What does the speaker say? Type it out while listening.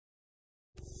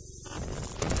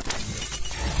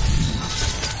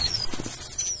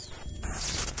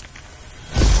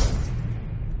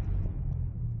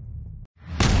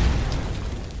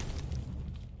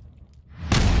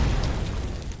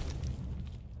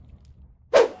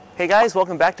Hey guys,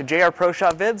 welcome back to JR Pro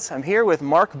Shop Vids. I'm here with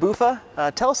Mark Buffa.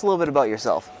 Tell us a little bit about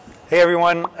yourself. Hey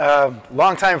everyone,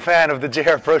 longtime fan of the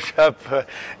JR Pro Shop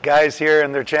guys here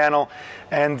and their channel.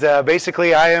 And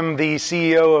basically I am the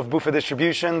CEO of Buffa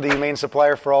Distribution, the main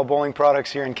supplier for all bowling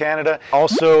products here in Canada.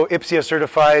 Also IPSIA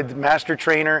certified master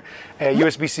trainer,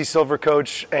 USBC silver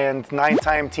coach, and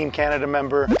 9-time Team Canada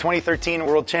member, 2013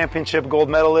 World Championship gold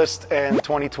medalist, and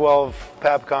 2012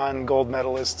 PABCON gold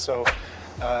medalist. So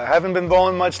haven't been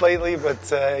bowling much lately, but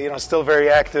still very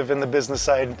active in the business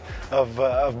side of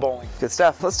bowling. Good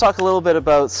stuff. Let's talk a little bit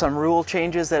about some rule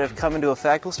changes that have come into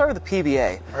effect. We'll start with the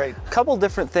PBA. Right. A couple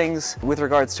different things with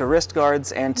regards to wrist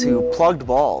guards and to plugged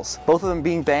balls. Both of them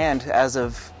being banned as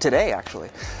of today, actually.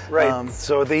 Right.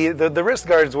 So the wrist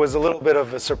guards was a little bit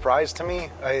of a surprise to me.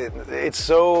 It's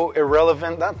so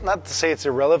irrelevant. Not to say it's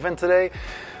irrelevant today,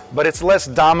 but it's less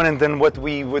dominant than what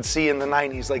we would see in the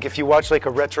 90s. Like if you watch like a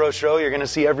retro show, you're going to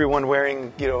see everyone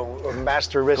wearing, a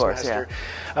master wrist master.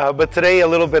 Yeah. But today a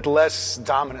little bit less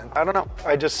dominant. I don't know.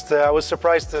 I was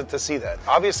surprised to see that.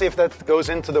 Obviously, if that goes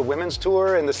into the women's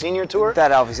tour and the senior tour,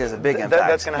 that obviously has a big impact.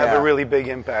 That's going to have a really big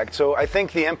impact. So I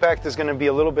think the impact is going to be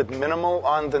a little bit minimal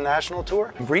on the national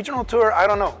tour. Regional tour, I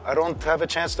don't know. I don't have a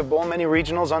chance to bowl many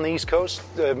regionals on the East Coast.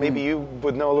 Maybe you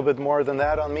would know a little bit more than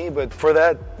that on me. But for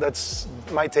that, that's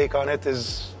my take on it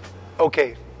is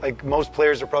okay. Like most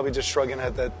players are probably just shrugging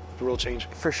at that rule change.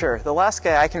 For sure. The last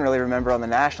guy I can really remember on the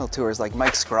national tour is like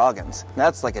Mike Scroggins.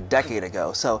 That's like a decade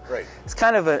ago. So It's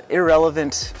kind of an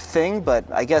irrelevant thing, but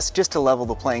I guess just to level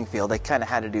the playing field, they kind of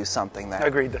had to do something there.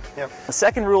 Agreed. Yeah. The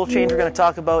second rule change we're going to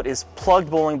talk about is plugged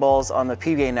bowling balls on the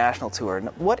PBA national tour.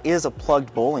 What is a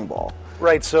plugged bowling ball?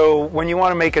 Right, so when you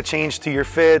want to make a change to your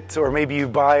fit, or maybe you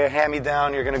buy a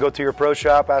hand-me-down, you're going to go to your pro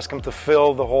shop, ask them to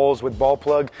fill the holes with ball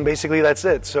plug. Basically, that's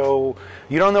it. So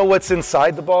you don't know what's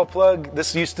inside the ball plug.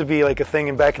 This used to be like a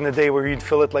thing back in the day where you'd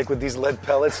fill it like with these lead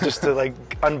pellets just to like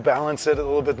unbalance it a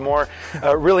little bit more.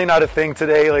 Really not a thing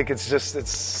today. Like it's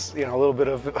a little bit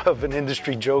of an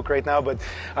industry joke right now. But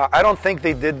I don't think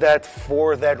they did that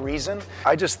for that reason.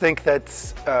 I just think that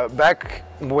back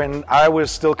when I was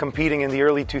still competing in the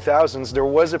early 2000s, there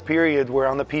was a period where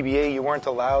on the PBA you weren't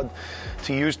allowed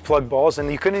to use plug balls,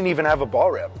 and you couldn't even have a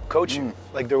ball rep coaching.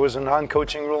 Like there was a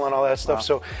non-coaching rule and all that stuff. Wow.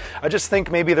 So I just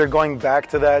think maybe they're going back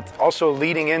to that. Also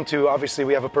leading into, obviously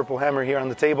we have a purple hammer here on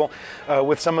the table,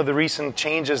 with some of the recent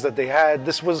changes that they had.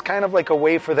 This was kind of like a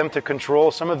way for them to control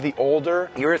some of the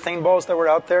older urethane balls that were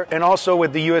out there. And also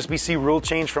with the USBC rule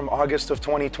change from August of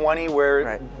 2020,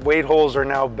 where weight holes are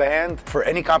now banned for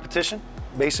any competition,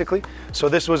 basically. So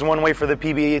this was one way for the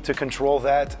PBA to control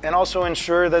that and also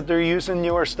ensure that they're using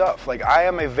newer stuff. Like I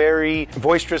am a very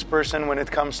boisterous person when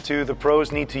it comes to the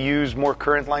pros need to use more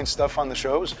current line stuff on the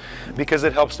shows because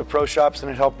it helps the pro shops and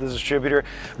it helps the distributor.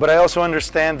 But I also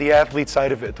understand the athlete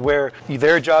side of it, where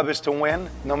their job is to win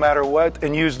no matter what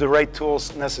and use the right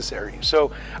tools necessary.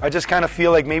 So I just kind of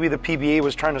feel like maybe the PBA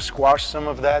was trying to squash some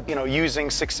of that, using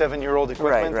 6-7-year-old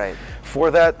equipment.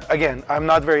 For that. Again, I'm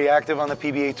not very active on the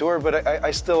PBA tour, but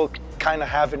I still kind of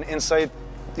have an insight,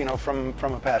 from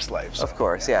a past life. So, of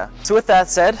course, yeah. So with that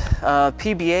said,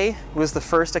 PBA was the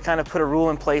first to kind of put a rule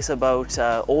in place about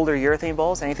older urethane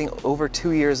balls, anything over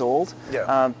 2 years old.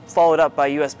 Yeah. Followed up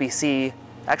by USBC,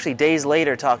 actually days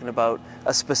later, talking about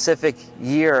a specific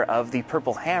year of the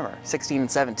purple hammer, 16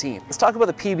 and 17. Let's talk about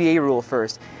the PBA rule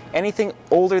first. Anything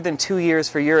older than 2 years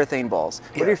for urethane balls.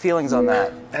 What are your feelings on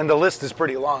that? And the list is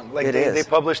pretty long. Like they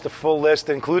published a full list,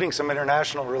 including some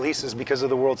international releases because of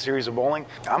the World Series of Bowling.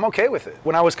 I'm okay with it.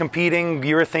 When I was competing,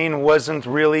 urethane wasn't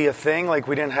really a thing. Like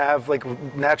we didn't have,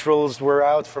 naturals were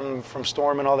out from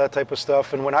Storm and all that type of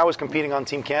stuff. And when I was competing on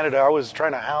Team Canada, I was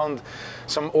trying to hound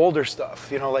some older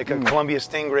stuff, like a Columbia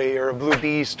Stingray or a Blue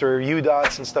Beast or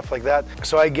U-Dots and stuff like that.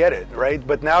 So I get it, right?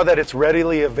 But now that it's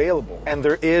readily available and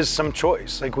there is some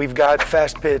choice, like we've got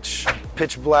fast pitch,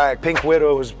 pitch black, pink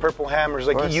widows, purple hammers,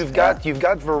 you've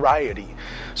got variety.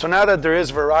 So now that there is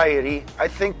variety, I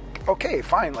think okay,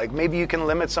 fine, maybe you can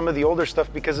limit some of the older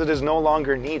stuff because it is no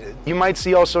longer needed. You might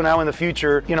see also now in the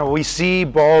future, we see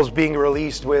balls being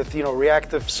released with,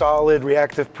 reactive solid,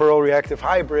 reactive pearl, reactive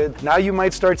hybrid. Now you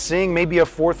might start seeing maybe a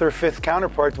 4th or 5th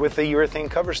counterpart with a urethane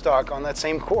cover stock on that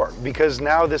same core, because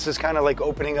now this is kind of like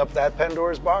opening up that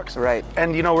Pandora's box. Right.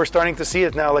 And we're starting to see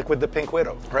it now with the pink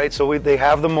widow, right? So they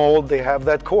have the mold, they have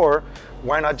that core.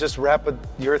 Why not just wrap a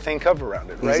urethane cover around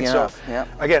it, right? Easy enough. Yeah.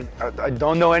 Again, I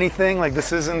don't know anything.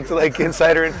 This isn't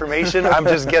insider information. I'm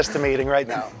just guesstimating right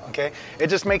now. Okay,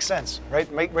 it just makes sense,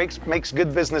 right? Makes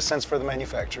good business sense for the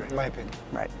manufacturer, in my opinion.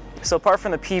 Right. So apart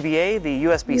from the PBA, the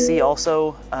USBC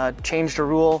also changed a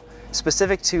rule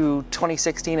specific to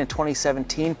 2016 and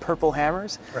 2017 purple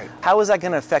hammers. Right. How is that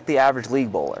going to affect the average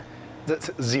league bowler? That's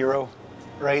zero.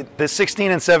 Right. The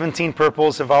 16 and 17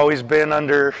 purples have always been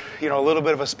under, a little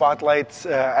bit of a spotlight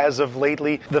as of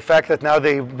lately. The fact that now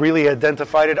they really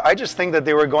identified it, I just think that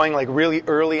they were going like really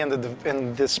early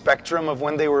in the spectrum of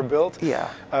when they were built. Yeah.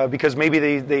 Because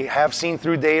maybe they have seen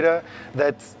through data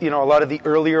that, a lot of the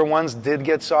earlier ones did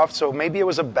get soft. So maybe it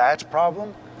was a batch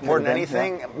problem. More than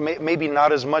anything, yeah. Maybe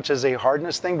not as much as a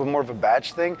hardness thing, but more of a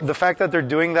batch thing. The fact that they're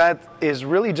doing that is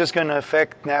really just going to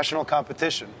affect national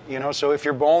competition. So if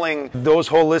you're bowling those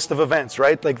whole list of events,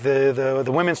 right, like the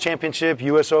Women's Championship,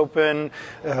 U.S. Open,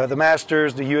 the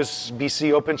Masters, the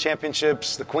USBC Open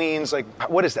Championships, the Queens, like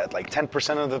what is that? Like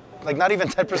 10% of the, like not even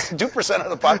 10%, 2%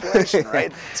 of the population,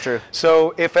 right? It's true.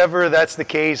 So if ever that's the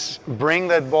case, bring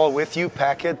that ball with you,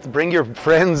 pack it, bring your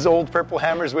friends' old purple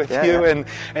hammers with you,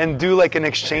 and do like an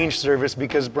exchange service,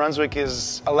 because Brunswick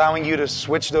is allowing you to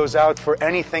switch those out for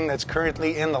anything that's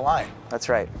currently in the line. That's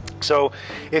right. So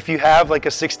if you have like a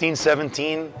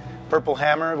 16-17 purple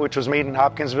hammer, which was made in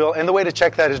Hopkinsville, and the way to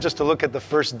check that is just to look at the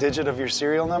first digit of your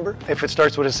serial number. If it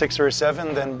starts with a 6 or a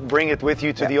 7, then bring it with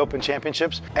you to the Open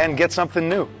Championships and get something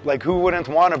new. Like, who wouldn't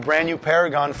want a brand new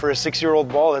Paragon for a 6-year-old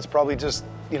ball that's probably just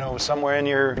somewhere in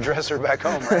your dresser back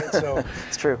home, right? So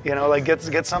it's true. Like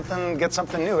get something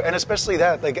new, and especially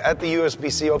that, like at the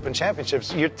USBC Open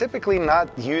Championships, you're typically not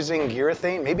using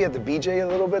urethane. Maybe at the BJ a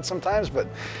little bit sometimes, but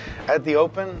at the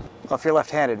Open. Well, if you're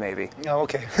left-handed, maybe. Oh,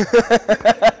 okay.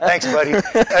 Thanks, buddy.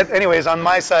 Anyways, on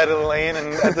my side of the lane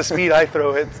and at the speed I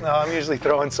throw it, no, I'm usually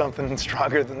throwing something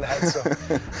stronger than that.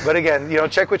 So, but again,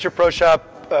 check with your pro shop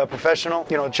professional.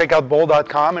 Check out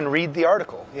bowl.com and read the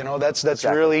article. That's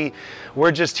exactly. Really,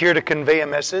 we're just here to convey a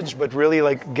message, but really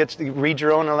read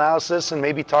your own analysis and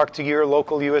maybe talk to your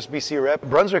local USBC rep,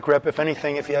 Brunswick rep, if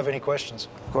anything, if you have any questions.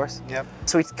 Of course. Yep.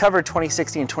 So we covered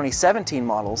 2016 and 2017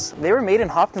 models. They were made in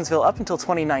Hopkinsville up until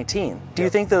 2019. Do you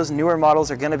think those newer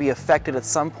models are going to be affected at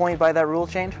some point by that rule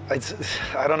change?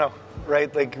 I don't know.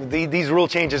 Right, like these rule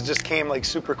changes just came like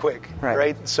super quick,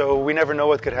 right? So we never know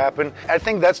what could happen. I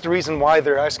think that's the reason why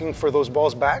they're asking for those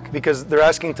balls back, because they're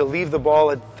asking to leave the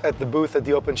ball at the booth at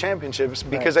the Open Championships,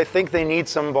 because I think they need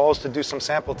some balls to do some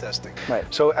sample testing. Right.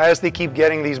 So as they keep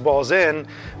getting these balls in,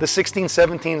 the 16,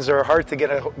 17s are hard to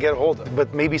get a hold of,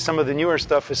 but maybe some of the newer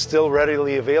stuff is still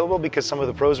readily available because some of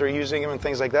the pros are using them and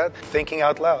things like that. Thinking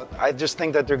out loud, I just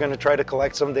think that they're going to try to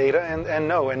collect some data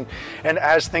and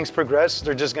as things progress,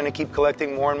 they're just going to keep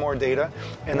collecting more and more data,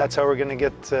 and that's how we're going to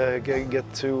get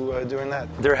to doing that.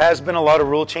 There has been a lot of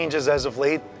rule changes as of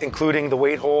late, including the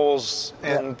weight holes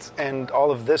and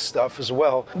all of this stuff as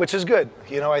well, which is good.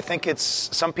 I think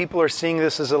some people are seeing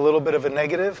this as a little bit of a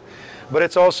negative, but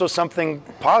it's also something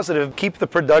positive. Keep the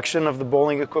production of the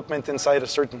bowling equipment inside a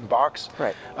certain box,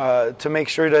 to make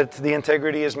sure that the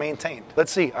integrity is maintained.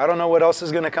 Let's see. I don't know what else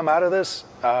is going to come out of this,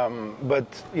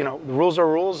 but the rules are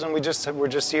rules, and we're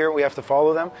just here. We have to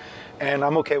follow them, and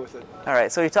I'm okay with it. All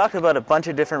right. So we talked about a bunch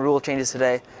of different rule changes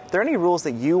today. Are there any rules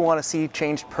that you want to see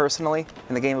changed personally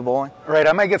in the game of bowling? Right.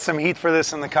 I might get some heat for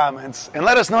this in the comments, and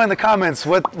let us know in the comments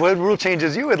what rule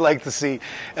changes you would like to see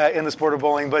in the sport of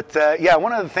bowling. But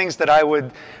one of the things that I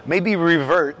would maybe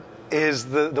revert is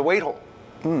the weight hole.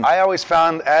 I always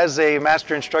found as a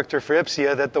master instructor for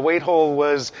IPSIA that the weight hole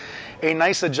was a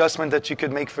nice adjustment that you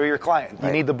could make for your client.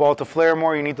 You need the ball to flare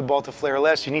more, you need the ball to flare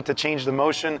less, you need to change the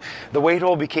motion. The weight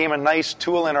hole became a nice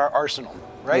tool in our arsenal.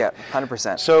 Right? Yeah,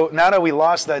 100%. So now that we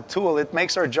lost that tool, it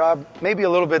makes our job maybe a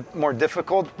little bit more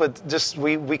difficult, but just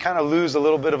we kind of lose a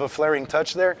little bit of a flaring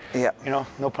touch there. Yeah.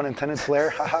 No pun intended,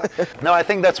 flare. No, I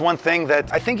think that's one thing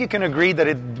that I think you can agree that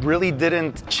it really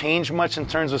didn't change much in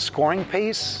terms of scoring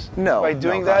pace by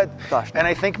doing that. Gosh. And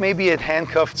I think maybe it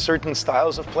handcuffed certain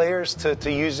styles of players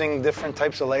to using different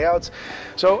types of layouts.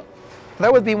 So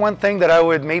that would be one thing that I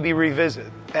would maybe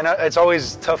revisit. And it's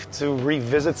always tough to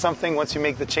revisit something once you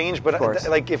make the change, but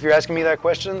if you're asking me that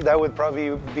question, that would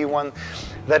probably be one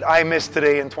that I missed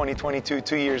today in 2022,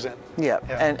 2 years in. Yeah.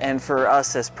 And for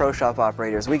us as pro shop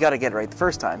operators, we got to get it right the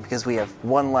first time, because we have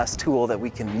one less tool that we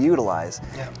can utilize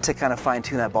to kind of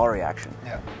fine-tune that ball reaction.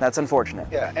 Yeah. That's unfortunate.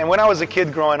 Yeah, and when I was a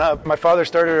kid growing up, my father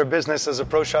started a business as a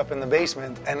pro shop in the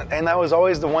basement, and that was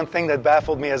always the one thing that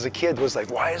baffled me as a kid, was like,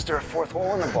 why is there a fourth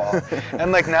hole in the ball?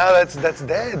 And like now that's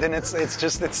dead, and it's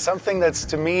just it's something that's,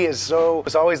 to me, it's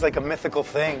always like a mythical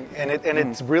thing, and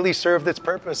it's really served its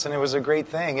purpose, and it was a great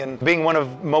thing. And being one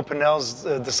of Mo Pinnell's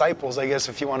disciples, I guess,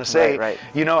 if you want to say, right.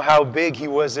 you know how big he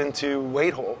was into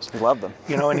weight holes. He loved them.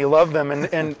 You know, and he loved them,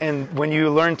 and when you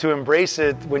learn to embrace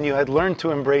it, when you had learned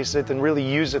to embrace it and really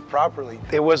use it properly,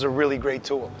 it was a really great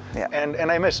tool. Yeah.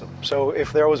 And I miss him. So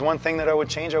if there was one thing that I would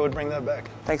change, I would bring that back.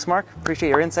 Thanks, Mark. Appreciate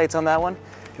your insights on that one.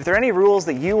 If there are any rules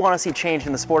that you want to see changed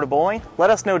in the sport of bowling, let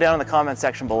us know down in the comment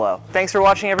section below. Thanks for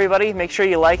watching, everybody. Make sure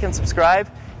you like and subscribe.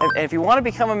 And if you want to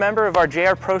become a member of our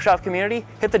JR Pro Shop community,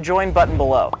 hit the join button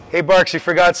below. Hey Barks, you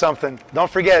forgot something.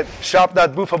 Don't forget,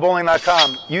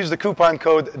 shop.buffabowling.com. Use the coupon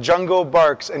code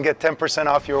JungoBarks and get 10%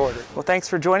 off your order. Well, thanks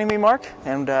for joining me, Mark,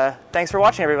 and thanks for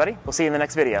watching, everybody. We'll see you in the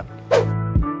next video.